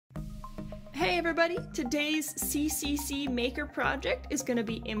Hey everybody, today's CCC Maker project is going to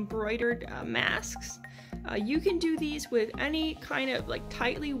be embroidered masks. You can do these with any kind of like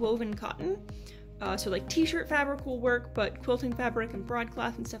tightly woven cotton. So like t-shirt fabric will work, but quilting fabric and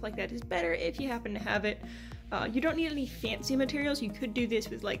broadcloth and stuff like that is better if you happen to have it. You don't need any fancy materials. You could do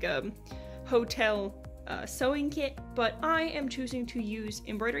this with like a hotel sewing kit, but I am choosing to use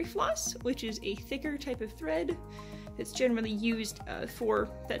embroidery floss, which is a thicker type of thread that's generally used for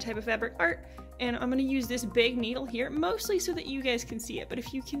that type of fabric art. And I'm going to use this big needle here, mostly so that you guys can see it. But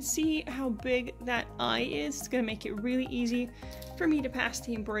if you can see how big that eye is, it's going to make it really easy for me to pass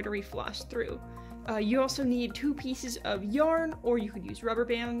the embroidery floss through. You also need 2 pieces of yarn, or you could use rubber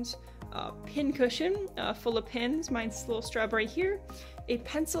bands, a pin cushion full of pins, mine's a little strawberry here, a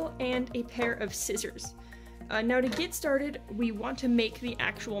pencil, and a pair of scissors. Now to get started, we want to make the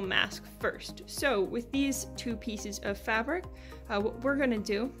actual mask first. So with these 2 pieces of fabric, what we're going to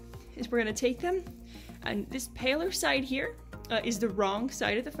do is we're going to take them, and this paler side here is the wrong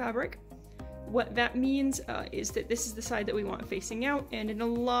side of the fabric. What that means is that this is the side that we want facing out, and in a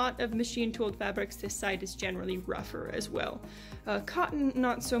lot of machine tooled fabrics, this side is generally rougher as well. Cotton,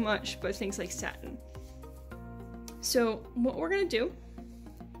 not so much, but things like satin. So what we're going to do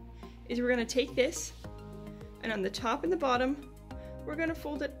is we're going to take this, and on the top and the bottom, we're going to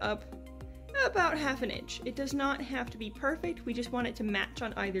fold it up about 1/2 inch. It does not have to be perfect, we just want it to match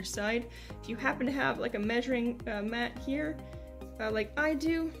on either side. If you happen to have like a measuring mat here, like I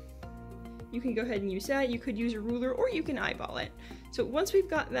do, you can go ahead and use that. You could use a ruler, or you can eyeball it. So once we've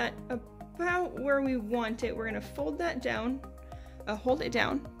got that about where we want it, we're going to fold that down, hold it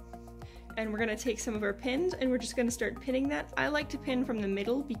down, and we're going to take some of our pins and we're just going to start pinning that. I like to pin from the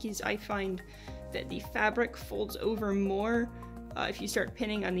middle because I find that the fabric folds over more if you start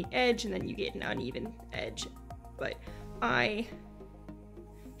pinning on the edge, and then you get an uneven edge. But I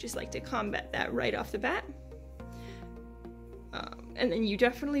just like to combat that right off the bat. And then you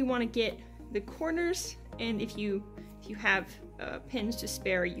definitely want to get the corners, and if you have pins to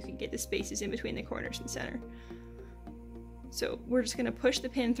spare, you can get the spaces in between the corners and center. So we're just going to push the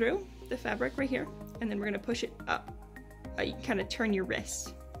pin through the fabric right here, and then we're going to push it up. You kind of turn your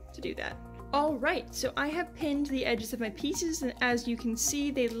wrist to do that. Alright, so I have pinned the edges of my pieces, and as you can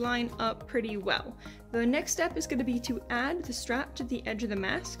see, they line up pretty well. The next step is going to be to add the strap to the edge of the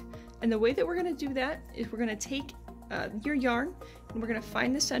mask, and the way that we're going to do that is we're going to take your yarn, and we're going to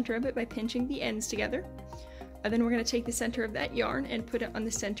find the center of it by pinching the ends together. And then we're going to take the center of that yarn and put it on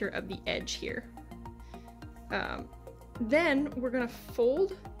the center of the edge here. Then we're going to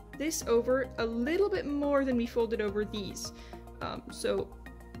fold this over a little bit more than we folded over these. So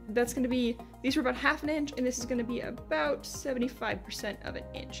that's going to be, these were about 1/2 inch, and this is going to be about 75% of an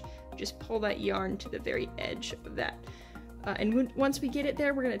inch. Just pull that yarn to the very edge of that. And once we get it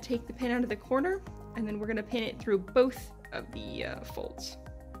there, we're going to take the pin out of the corner, and then we're going to pin it through both of the folds,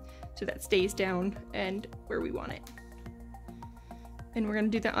 so that stays down and where we want it. And we're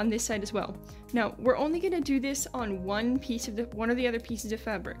going to do that on this side as well. Now, we're only going to do this on one of the other pieces of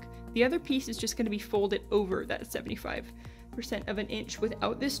fabric. The other piece is just going to be folded over that 75% of an inch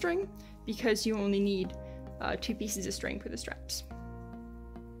without this string, because you only need 2 pieces of string for the straps.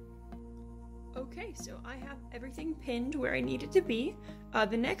 Okay, so I have everything pinned where I need it to be.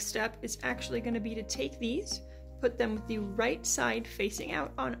 The next step is actually going to be to take these, put them with the right side facing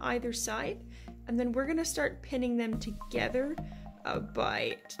out on either side, and then we're going to start pinning them together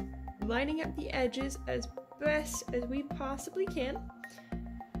by lining up the edges as best as we possibly can,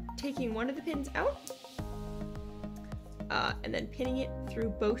 taking one of the pins out, and then pinning it through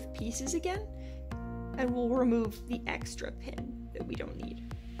both pieces again, and we'll remove the extra pin that we don't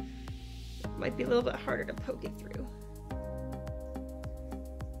need. It might be a little bit harder to poke it through.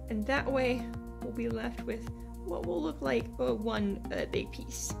 And that way, we'll be left with what will look like one big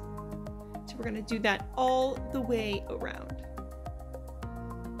piece. So we're going to do that all the way around.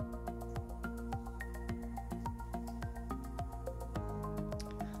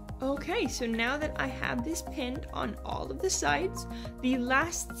 Okay, so now that I have this pinned on all of the sides, the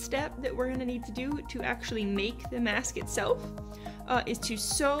last step that we're going to need to do to actually make the mask itself is to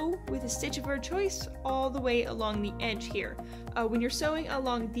sew with a stitch of our choice all the way along the edge here. When you're sewing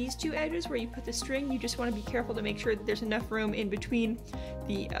along these 2 edges where you put the string, you just want to be careful to make sure that there's enough room in between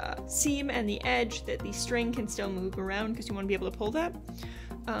the seam and the edge that the string can still move around, because you want to be able to pull that.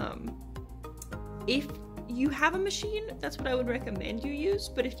 If you have a machine, that's what I would recommend you use,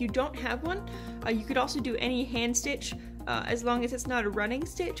 but if you don't have one, you could also do any hand stitch, as long as it's not a running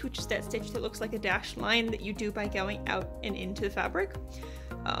stitch, which is that stitch that looks like a dashed line that you do by going out and into the fabric.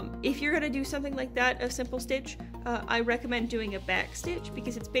 If you're gonna do something like that, a simple stitch, I recommend doing a back stitch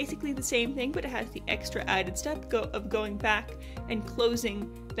because it's basically the same thing, but it has the extra added step of going back and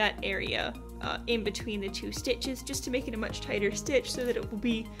closing that area in between the two stitches, just to make it a much tighter stitch so that it will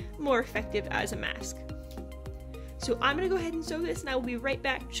be more effective as a mask. So I'm gonna go ahead and sew this, and I will be right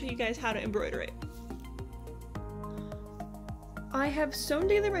back to show you guys how to embroider it. I have sewn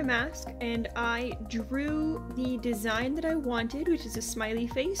together my mask, and I drew the design that I wanted, which is a smiley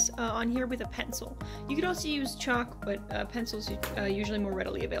face, on here with a pencil. You could also use chalk, but pencils are usually more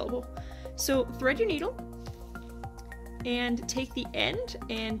readily available. So thread your needle, and take the end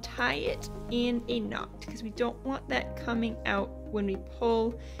and tie it in a knot, because we don't want that coming out when we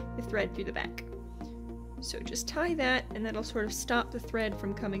pull the thread through the back. So just tie that, and that'll sort of stop the thread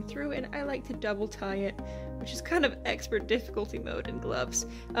from coming through, and I like to double tie it, which is kind of expert difficulty mode in gloves.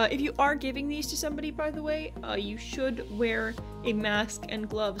 If you are giving these to somebody, by the way, you should wear a mask and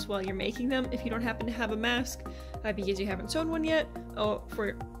gloves while you're making them. If you don't happen to have a mask, because you haven't sewn one yet, or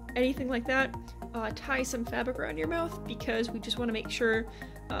for anything like that, tie some fabric around your mouth, because we just want to make sure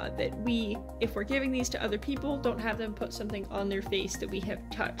that if we're giving these to other people, don't have them put something on their face that we have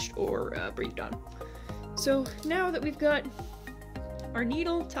touched or breathed on. So now that we've got our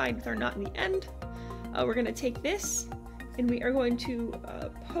needle tied with our knot in the end, we're going to take this and we are going to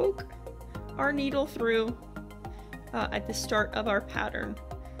poke our needle through at the start of our pattern.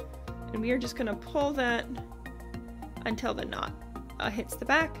 And we are just going to pull that until the knot hits the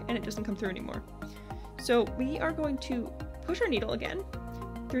back and it doesn't come through anymore. So we are going to push our needle again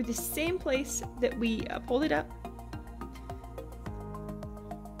through the same place that we pulled it up.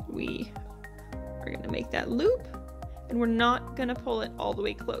 We are going to make that loop, and we're not going to pull it all the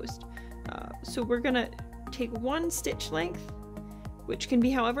way closed. So we're going to take one stitch length, which can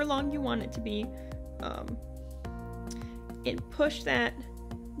be however long you want it to be, and push that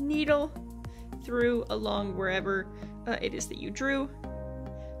needle through along wherever it is that you drew.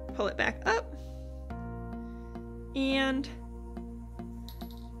 Pull it back up and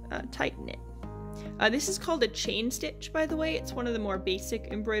tighten it. This is called a chain stitch, by the way. It's one of the more basic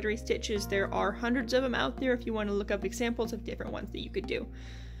embroidery stitches. There are hundreds of them out there if you want to look up examples of different ones that you could do.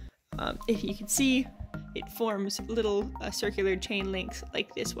 If you can see, it forms little circular chain links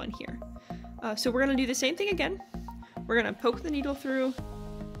like this one here. So we're going to do the same thing again. We're going to poke the needle through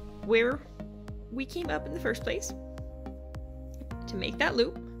where we came up in the first place to make that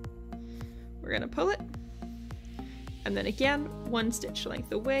loop. We're going to pull it, and then again, one stitch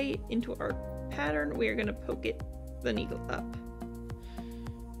length away into our pattern, we are going to poke the needle up.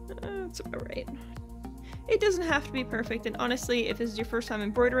 That's about right. It doesn't have to be perfect, and honestly, if this is your first time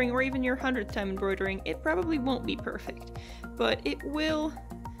embroidering or even your 100th time embroidering, it probably won't be perfect, but it will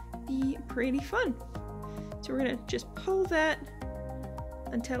be pretty fun. So we're going to just pull that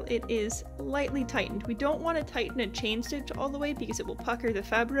until it is lightly tightened. We don't want to tighten a chain stitch all the way because it will pucker the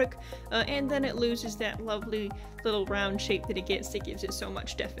fabric, and then it loses that lovely little round shape that it gets that gives it so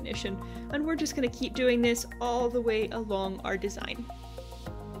much definition. And we're just going to keep doing this all the way along our design.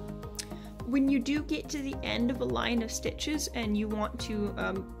 When you do get to the end of a line of stitches and you want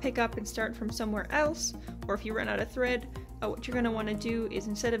to pick up and start from somewhere else, or if you run out of thread, what you're going to want to do is,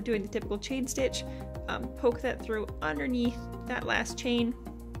 instead of doing the typical chain stitch, poke that through underneath that last chain,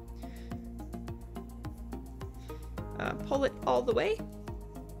 pull it all the way,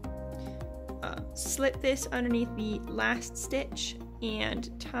 slip this underneath the last stitch,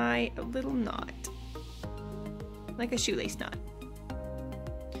 and tie a little knot, like a shoelace knot.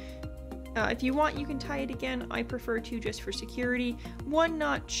 If you want, you can tie it again. I prefer to just for security. One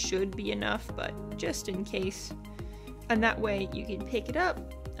knot should be enough, but just in case. And that way you can pick it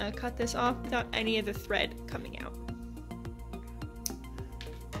up, cut this off without any of the thread coming out.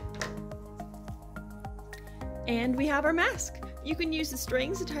 And we have our mask. You can use the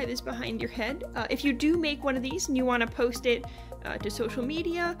strings to tie this behind your head. If you do make one of these and you want to post it to social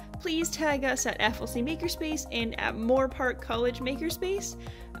media, please tag us at Folsom MakerSpace and at Moore Park College MakerSpace,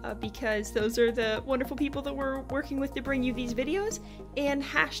 because those are the wonderful people that we're working with to bring you these videos, and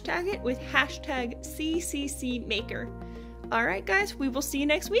hashtag it with hashtag CCCMaker. Alright guys, we will see you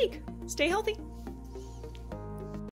next week. Stay healthy.